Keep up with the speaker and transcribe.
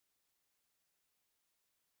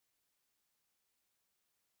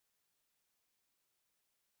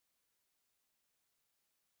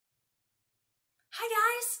Hi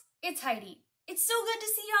guys, it's Heidi. It's so good to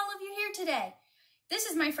see all of you here today. This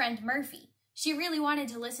is my friend Murphy. She really wanted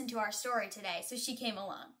to listen to our story today, so she came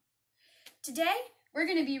along. Today, we're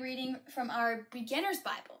going to be reading from our Beginner's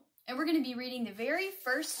Bible, and we're going to be reading the very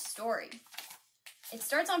first story. It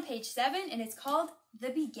starts on page 7, and it's called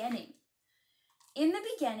The Beginning. In the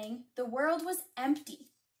beginning, the world was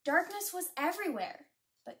empty. Darkness was everywhere,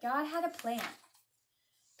 but God had a plan.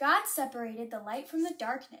 God separated the light from the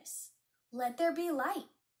darkness. "Let there be light,"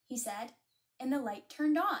 he said, and the light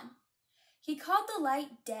turned on. He called the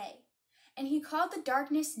light day, and he called the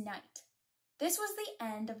darkness night. This was the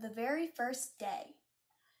end of the very first day.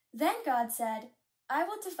 Then God said, "I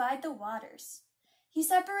will divide the waters." He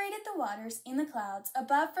separated the waters in the clouds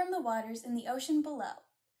above from the waters in the ocean below.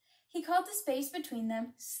 He called the space between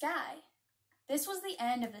them sky. This was the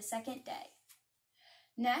end of the second day.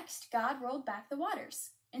 Next, God rolled back the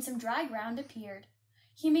waters, and some dry ground appeared.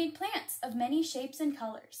 He made plants of many shapes and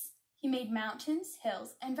colors. He made mountains,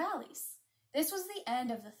 hills, and valleys. This was the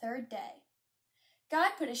end of the third day.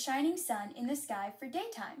 God put a shining sun in the sky for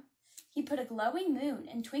daytime. He put a glowing moon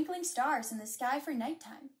and twinkling stars in the sky for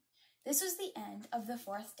nighttime. This was the end of the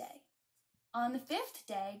fourth day. On the fifth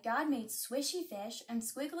day, God made swishy fish and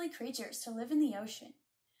squiggly creatures to live in the ocean.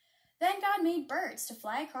 Then God made birds to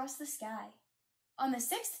fly across the sky. On the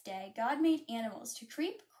sixth day, God made animals to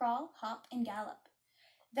creep, crawl, hop, and gallop.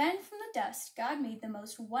 Then from the dust, God made the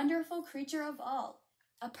most wonderful creature of all,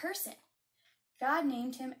 a person. God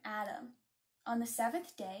named him Adam. On the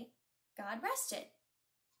seventh day, God rested.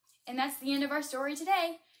 And that's the end of our story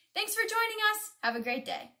today. Thanks for joining us. Have a great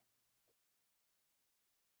day.